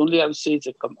 Not only I would say it's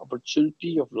an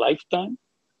opportunity of lifetime,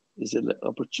 it's an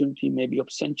opportunity maybe of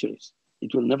centuries.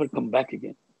 It will never come back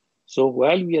again. So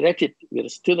while we are at it, we are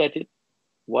still at it,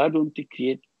 why don't we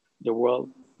create the world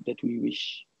that we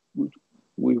wish?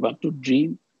 We want to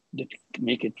dream, that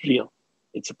make it real.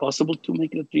 It's possible to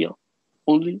make it real.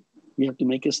 Only we have to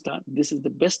make a start. This is the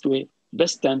best way,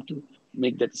 best time to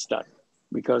make that start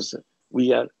because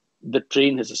the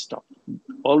train has stopped.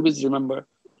 Always remember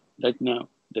right now,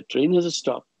 the train has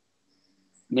stopped.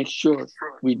 Make sure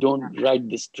we don't ride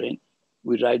this train.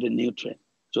 We ride a new train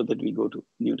so that we go to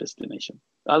new destination.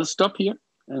 I'll stop here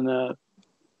and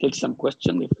take some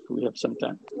question if we have some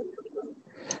time.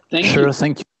 Thank you.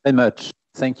 Thank you very much.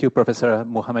 Thank you, Professor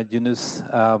Muhammad Yunus.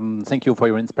 Thank you for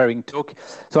your inspiring talk.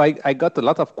 So I got a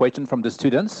lot of questions from the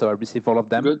students, so I received all of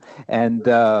them. Good. And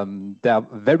they are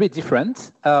very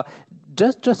different.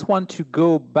 Just want to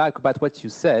go back about what you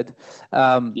said.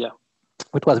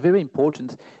 Which was very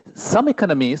important. Some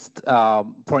economists,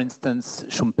 for instance,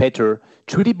 Schumpeter,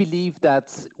 truly believe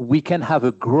that we can have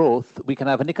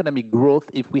an economic growth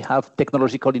if we have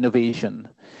technological innovation.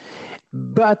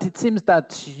 But it seems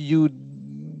that you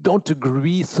don't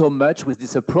agree so much with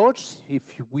this approach.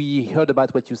 If we heard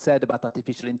about what you said about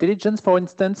artificial intelligence, for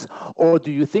instance, or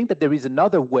do you think that there is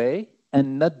another way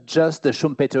and not just the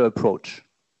Schumpeter approach?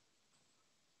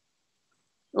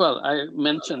 Well, I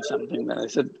mentioned something that I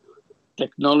said,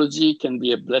 technology can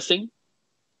be a blessing.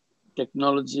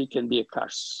 Technology can be a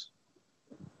curse.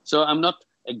 So I'm not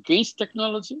against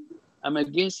technology. I'm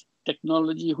against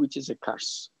technology, which is a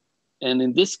curse. And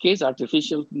in this case,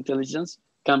 artificial intelligence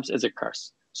comes as a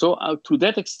curse. So to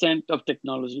that extent of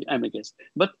technology, I'm against.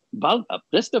 But the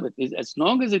rest of it is as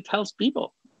long as it helps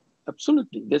people,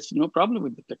 absolutely. There's no problem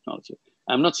with the technology.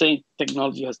 I'm not saying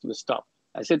technology has to be stopped.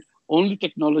 I said only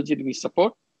technology that we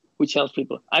support, which helps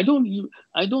people. I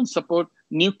don't support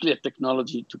nuclear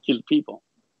technology to kill people.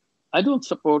 I don't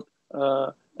support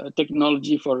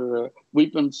technology for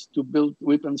weapons to build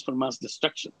weapons for mass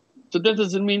destruction. So that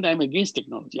doesn't mean I'm against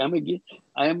technology.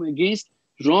 I am against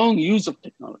wrong use of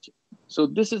technology. So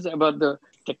this is about the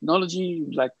technology,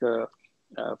 like,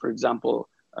 for example,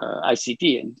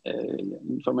 ICT and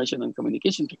information and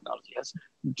communication technology has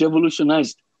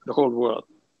revolutionized the whole world.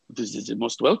 This is the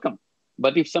most welcome.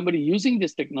 But if somebody using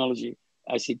this technology,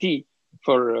 ICT,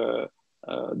 for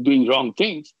doing wrong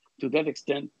things, to that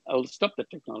extent, I will stop the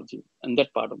technology and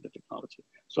that part of the technology.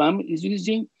 So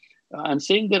I'm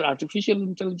saying that artificial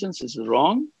intelligence is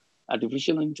wrong.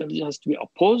 Artificial intelligence has to be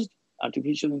opposed.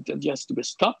 Artificial intelligence has to be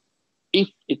stopped if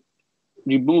it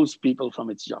removes people from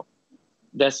its job.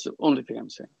 That's the only thing I'm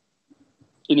saying,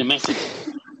 in a massive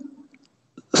way.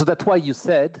 So that's why you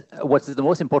said what's the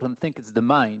most important thing is the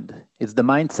mind. It's the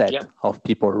mindset of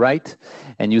people, right?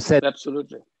 And you said...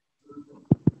 Absolutely.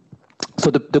 So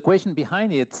the question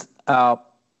behind it,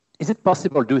 is it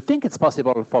possible, do you think it's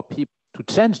possible for people to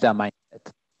change their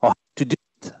mindset or to do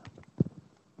it?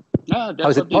 No,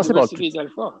 that's what the universities are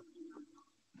for.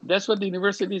 That's what the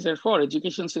universities are for.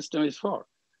 Education system is for.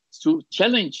 To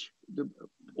challenge the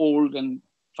old and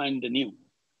find the new.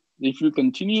 If you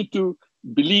continue to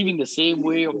believe in the same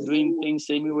way of doing things,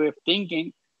 same way of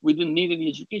thinking, we don't need any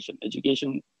education.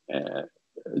 Education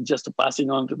just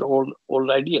passing on to the old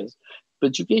ideas. But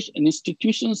education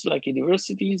institutions like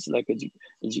universities, like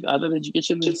other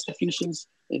educational institutions,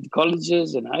 and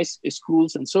colleges and high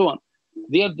schools and so on,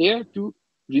 they are there to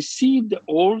receive the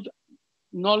old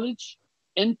knowledge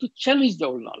and to challenge the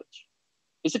old knowledge.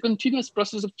 It's a continuous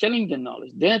process of challenging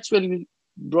knowledge. That's where we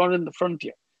broaden the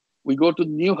frontier. We go to the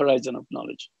new horizon of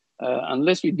knowledge.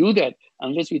 Unless we do that,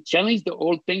 unless we challenge the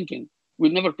old thinking,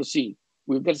 we'll never proceed.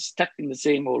 We'll get stuck in the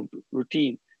same old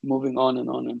routine, moving on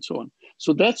and so on.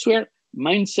 So that's where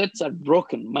mindsets are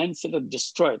broken, mindsets are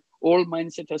destroyed. Old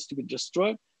mindset has to be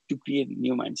destroyed to create a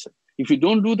new mindset. If you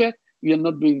don't do that, we are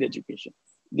not doing the education.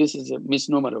 This is a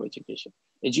misnomer of education.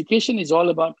 Education is all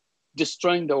about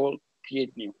destroying the old,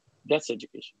 create new. That's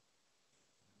education.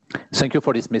 Thank you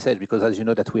for this message, because as you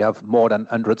know that we have more than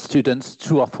 100 students,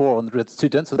 200 or 400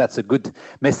 students. So that's a good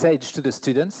message to the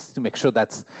students to make sure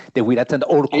that they will attend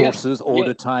all courses all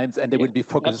the times and they will be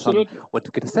focused on what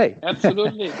to say.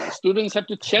 Absolutely. Students have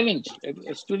to challenge.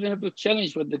 A student have to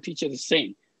challenge what the teacher is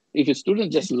saying. If a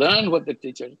student just learn what the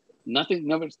teacher,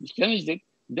 never challenged it,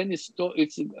 then it's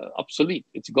obsolete.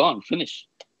 It's gone, finished.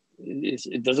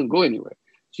 It doesn't go anywhere.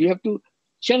 So you have to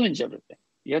challenge everything.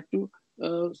 You have to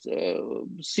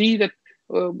see that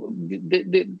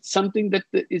something that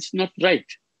is not right.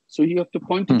 So you have to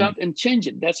point it out and change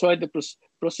it. That's why the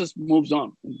process moves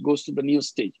on. It goes to the new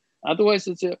stage. Otherwise,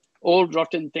 it's an old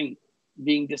rotten thing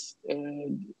being just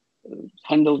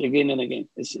handled again and again.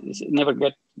 It's never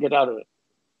get out of it.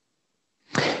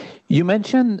 You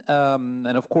mentioned,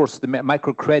 and of course, the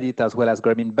microcredit as well as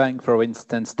Grameen Bank, for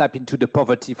instance, tap into the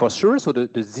poverty for sure, so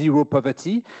the zero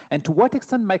poverty. And to what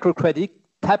extent microcredit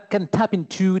can tap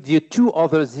into the two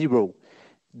other zero,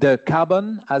 the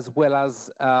carbon as well as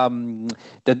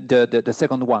the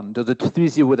second one, the 3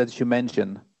 that you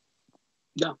mentioned?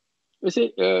 Yeah, you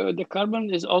see, the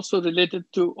carbon is also related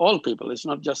to all people. It's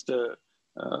not just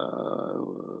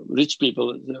rich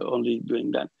people only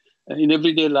doing that. In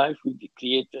everyday life, we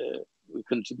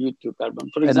contribute to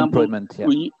carbon. For example,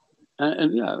 we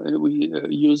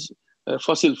use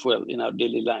fossil fuel in our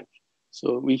daily life.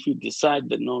 So if we decide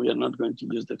that no, we are not going to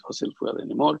use that fossil fuel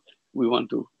anymore, we want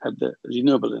to have the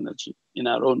renewable energy in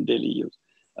our own daily use.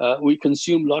 We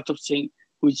consume a lot of things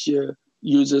which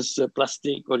uses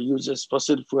plastic or uses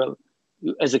fossil fuel.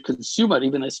 As a consumer,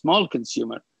 even a small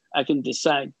consumer, I can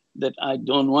decide that I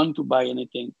don't want to buy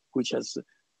anything which has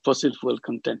fossil fuel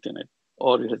content in it,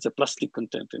 or it has a plastic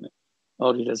content in it,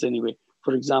 or it has anyway.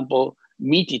 For example,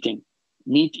 meat eating.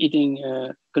 Meat eating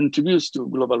contributes to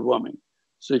global warming.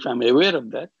 So if I'm aware of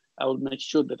that, I will make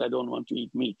sure that I don't want to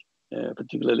eat meat,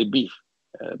 particularly beef,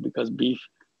 because beef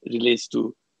relates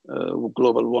to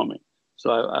global warming.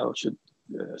 So I should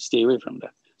stay away from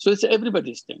that. So it's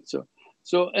everybody's thing.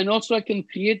 So and also I can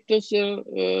create those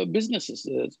businesses,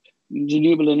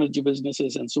 renewable energy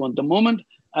businesses and so on. The moment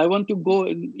I want to go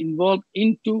involved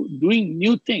into doing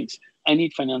new things, I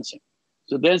need financing.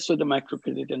 So that's where the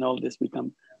microcredit and all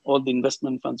the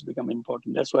investment funds become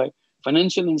important. That's why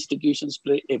financial institutions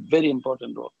play a very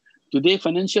important role. Today,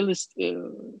 financial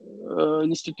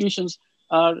institutions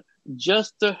are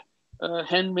just the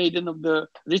handmaiden of the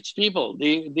rich people.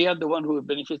 They are the one who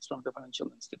benefits from the financial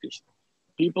institution.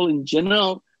 People in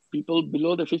general, people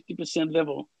below the 50%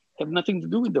 level, have nothing to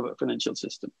do with the financial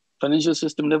system. Financial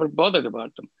system never bothered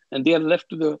about them. And they are left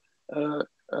to the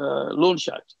loan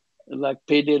sharks, like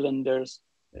payday lenders,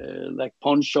 like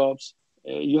pawn shops.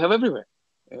 You have everywhere.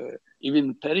 Even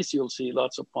in Paris, you'll see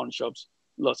lots of pawn shops,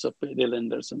 lots of payday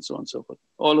lenders, and so on and so forth.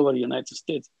 All over the United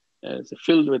States, it's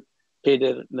filled with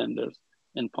payday lenders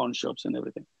and pawn shops and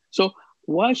everything. So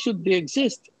why should they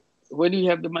exist when we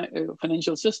have the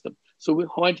financial system? So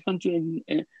why can't you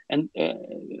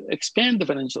expand the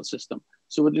financial system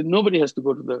so that nobody has to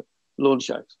go to the loan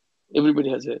sharks? Everybody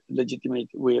has a legitimate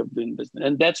way of doing business.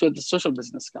 And that's where the social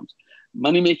business comes.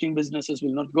 Money-making businesses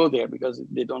will not go there because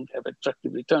they don't have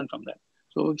attractive return from that.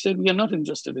 So we said, we are not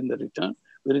interested in the return.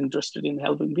 We're interested in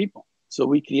helping people. So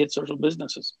we create social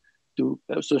businesses to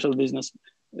social business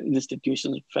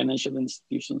institutions, financial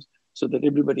institutions, so that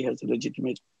everybody has a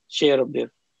legitimate share of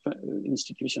their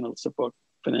institutional support,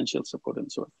 financial support, and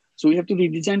so on. So we have to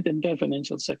redesign the entire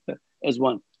financial sector as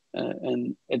one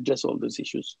and address all those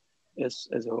issues as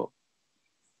a whole.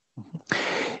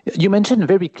 You mentioned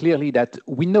very clearly that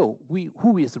we know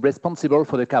who is responsible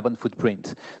for the carbon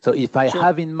footprint. So if I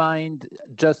have in mind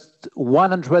just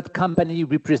 100 companies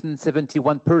represent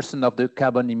 71% of the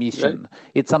carbon emission,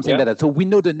 it's something like that. So we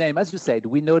know the name, as you said,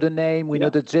 we know the name, we know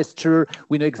the gesture,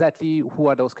 we know exactly who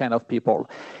are those kind of people.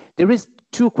 There is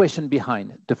two questions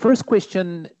behind. The first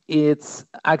question is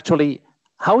actually,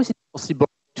 how is it possible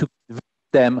to convince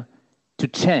them to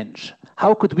change?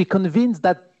 How could we convince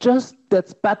that just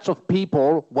that batch of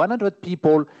people, 100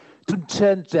 people, to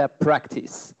change their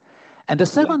practice? And the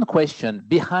second question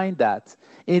behind that,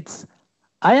 it's,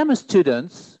 I am a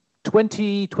student,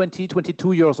 22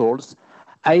 years old.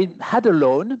 I had a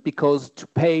loan because to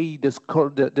pay the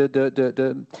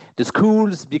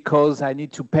schools, because I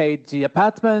need to pay the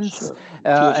apartments,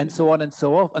 and so on and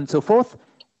so on and so forth.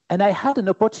 And I had an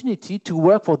opportunity to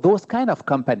work for those kind of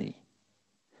company.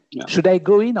 Should I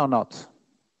go in or not?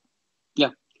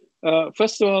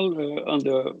 First of all, on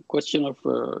the question of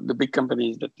the big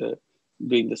companies that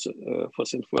doing this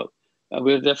fossil fuel,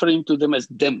 we're referring to them as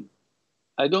them.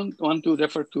 I don't want to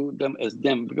refer to them as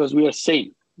them because we are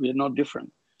same. We are not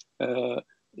different.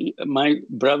 My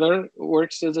brother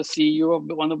works as a CEO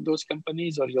of one of those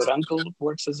companies, or your uncle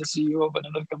works as a CEO of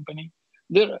another company.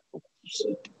 They're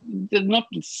not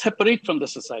separate from the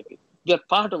society. They're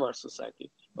part of our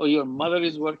society. Or your mother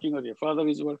is working, or your father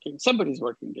is working. Somebody's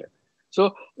working there.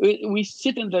 So we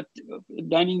sit in that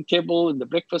dining table, in the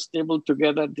breakfast table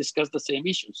together, discuss the same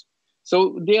issues.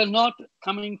 So they are not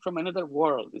coming from another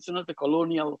world. It's not a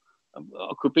colonial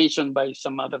occupation by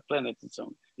some other planet and so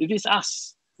on. It is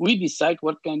us. We decide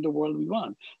what kind of world we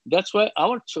want. That's why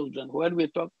our children, where we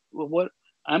talk,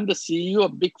 I'm the CEO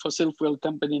of big fossil fuel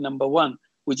company #1,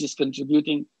 which is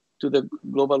contributing to the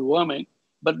global warming.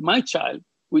 But my child,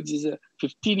 which is a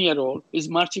 15-year-old, is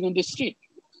marching on the street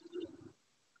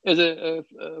as a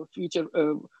future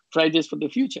Fridays for the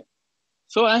Future.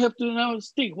 So I have to now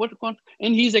stick.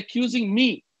 And he's accusing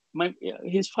me,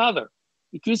 his father,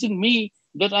 accusing me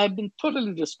that I've been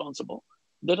totally responsible,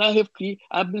 that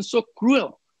I've been so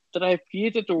cruel that I have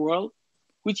created a world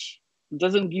which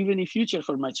doesn't give any future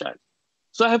for my child.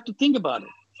 So I have to think about it.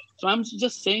 So I'm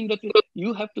just saying that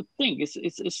you have to think.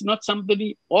 It's not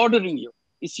somebody ordering you.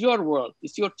 It's your world.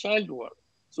 It's your child world.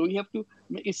 So you have to.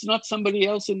 It's not somebody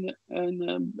else in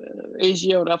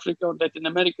Asia or Africa or Latin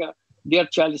America. Their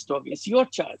child is talking. It's your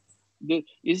child.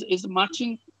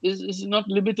 Marching is not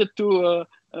limited to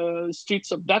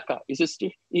streets of Dhaka. It's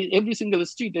every single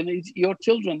street, and it's your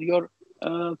children, your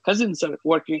cousins are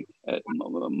working,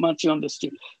 marching on the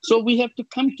street. So we have to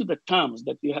come to the terms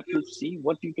that you have to see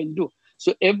what you can do.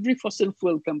 So every fossil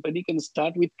fuel company can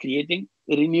start with creating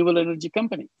a renewable energy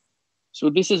company. So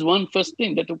this is one first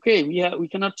thing that, okay, we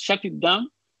cannot shut it down.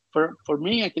 For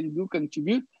me, I can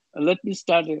contribute. Let me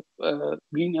start a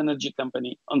green energy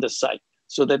company on the side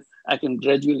so that I can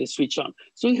gradually switch on.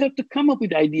 So you have to come up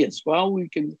with ideas for how we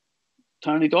can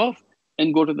turn it off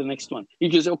and go to the next one.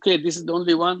 If you say, okay, this is the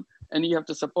only one, and you have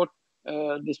to support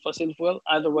this fossil fuel,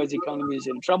 otherwise the economy is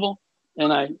in trouble,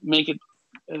 and I make it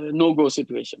a no-go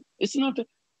situation. It's not a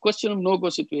question of no-go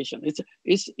situation.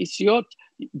 It's your,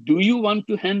 do you want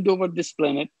to hand over this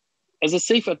planet as a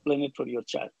safer planet for your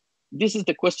child? This is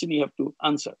the question you have to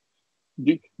answer.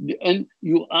 And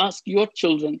you ask your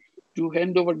children to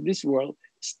hand over this world,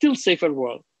 still safer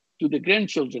world, to the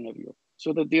grandchildren of you,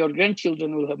 so that your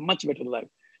grandchildren will have much better life.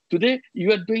 Today,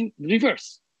 you are doing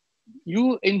reverse.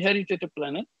 You inherited a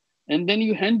planet, and then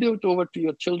you hand it over to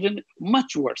your children,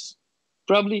 much worse.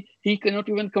 Probably he cannot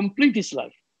even complete his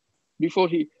life before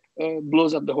he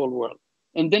blows up the whole world,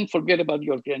 and then forget about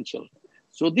your grandchildren.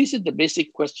 So this is the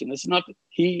basic question. It's not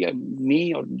he and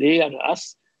me or they or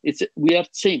us. We are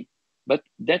same, but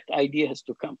that idea has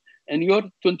to come. And your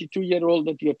 22-year-old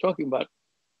that you're talking about,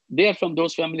 they are from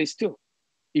those families too.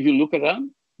 If you look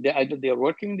around, either they're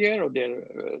working there or they're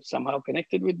somehow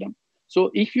connected with them. So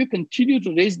if you continue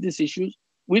to raise these issues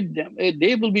with them,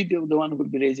 they will be the one who will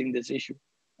be raising this issue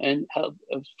and help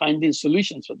finding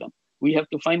solutions for them. We have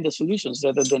to find the solutions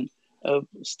rather than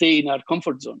stay in our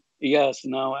comfort zone. Yes,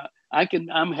 now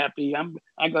I'm happy.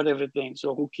 I got everything.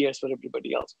 So who cares for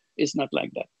everybody else? It's not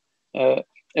like that.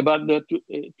 About the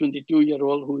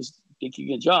 22-year-old who's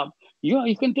taking a job,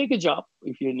 you can take a job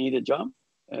if you need a job.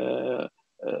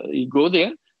 You go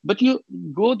there, but you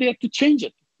go there to change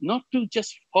it, not to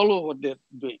just follow what they're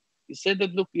doing. You say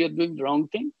that, look, you're doing the wrong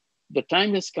thing. The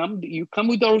time has come. You come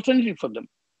with the alternative for them.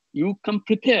 You come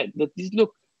prepared that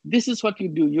look, this is what you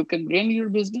do. You can run your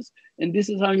business, and this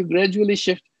is how you gradually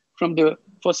shift from the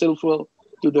fossil fuel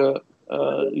to the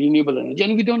renewable energy.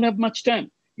 And we don't have much time.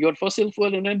 Your fossil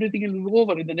fuel and everything will be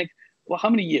over in the next, well, how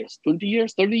many years? 20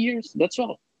 years, 30 years? That's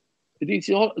all.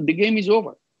 The game is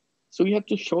over. So we have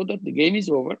to show that the game is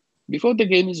over. Before the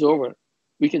game is over,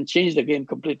 we can change the game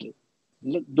completely.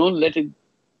 Don't let it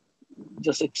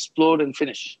just explode and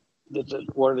finish. The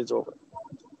world is over.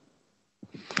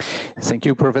 Thank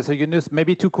you, Professor Yunus.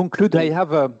 Maybe to conclude, I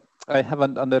have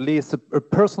on the list a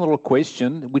personal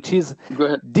question, which is, go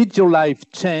ahead. Did your life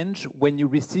change when you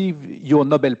received your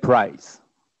Nobel Prize?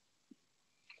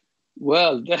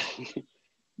 Well,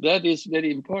 that is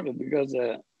very important, because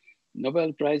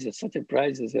Nobel Prize is such a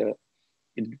prize.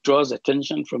 It draws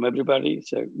attention from everybody.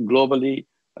 So globally,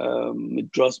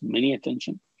 it draws many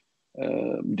attention.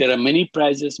 There are many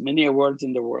prizes, many awards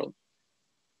in the world,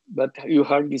 but you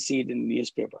hardly see it in the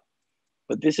newspaper.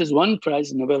 But this is one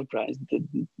prize, Nobel Prize.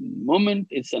 The moment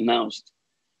it's announced,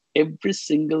 every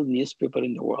single newspaper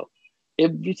in the world,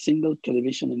 every single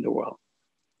television in the world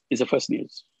is the first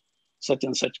news. Such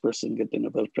and such person get the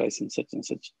Nobel Prize in such and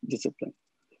such discipline.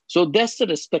 So that's the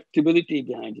respectability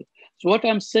behind it. So what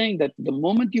I'm saying, that the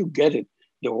moment you get it,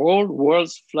 the whole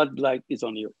world's floodlight is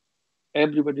on you.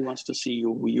 Everybody wants to see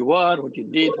you, who you are, what you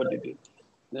did, what you did.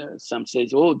 Some say,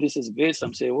 oh, this is great.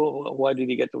 Some say, oh, why did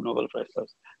he get the Nobel Prize for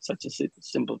such a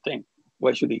simple thing?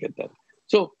 Why should he get that?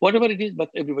 So whatever it is,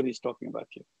 but everybody is talking about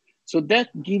you. So that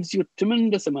gives you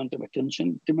tremendous amount of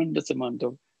attention, tremendous amount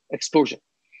of exposure.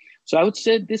 So I would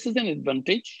say this is an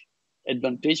advantage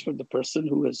for the person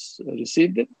who has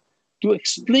received it, to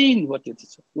explain what it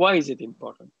is. Why is it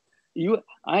important?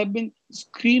 I've been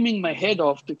screaming my head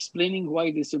off to explaining why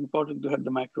it is important to have the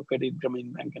microcredit,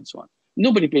 Grameen Bank, and so on.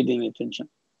 Nobody paid any attention,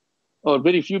 or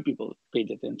very few people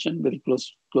paid attention, very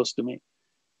close to me.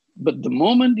 But the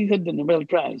moment you had the Nobel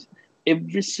Prize,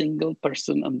 every single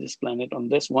person on this planet, on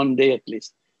this one day at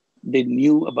least, they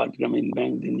knew about Grameen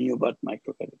Bank, they knew about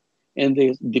microcredit. And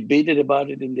they debated about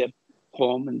it in their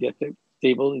home, in their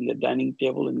table, in their dining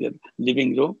table, in their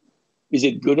living room. Is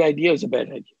it a good idea or is it a bad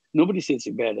idea? Nobody says it's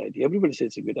a bad idea. Everybody says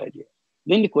it's a good idea.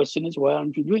 Then the question is, why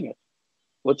aren't you doing it?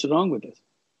 What's wrong with it?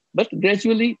 But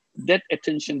gradually, that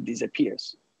attention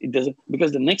disappears. It doesn't,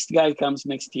 because the next guy comes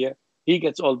next year, he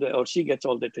gets all the, or she gets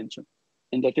all the attention.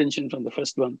 And the attention from the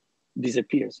first one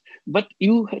disappears. But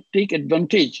you take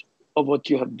advantage of what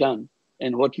you have done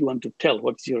and what you want to tell.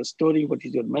 What's your story? What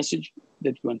is your message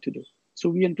that you want to do? So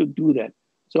we want to do that.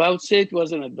 So I would say it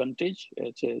was an advantage.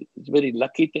 It's a very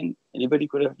lucky thing. Anybody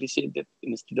could have received it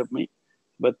instead of me,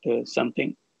 but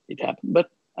something, it happened. But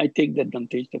I take the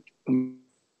advantage that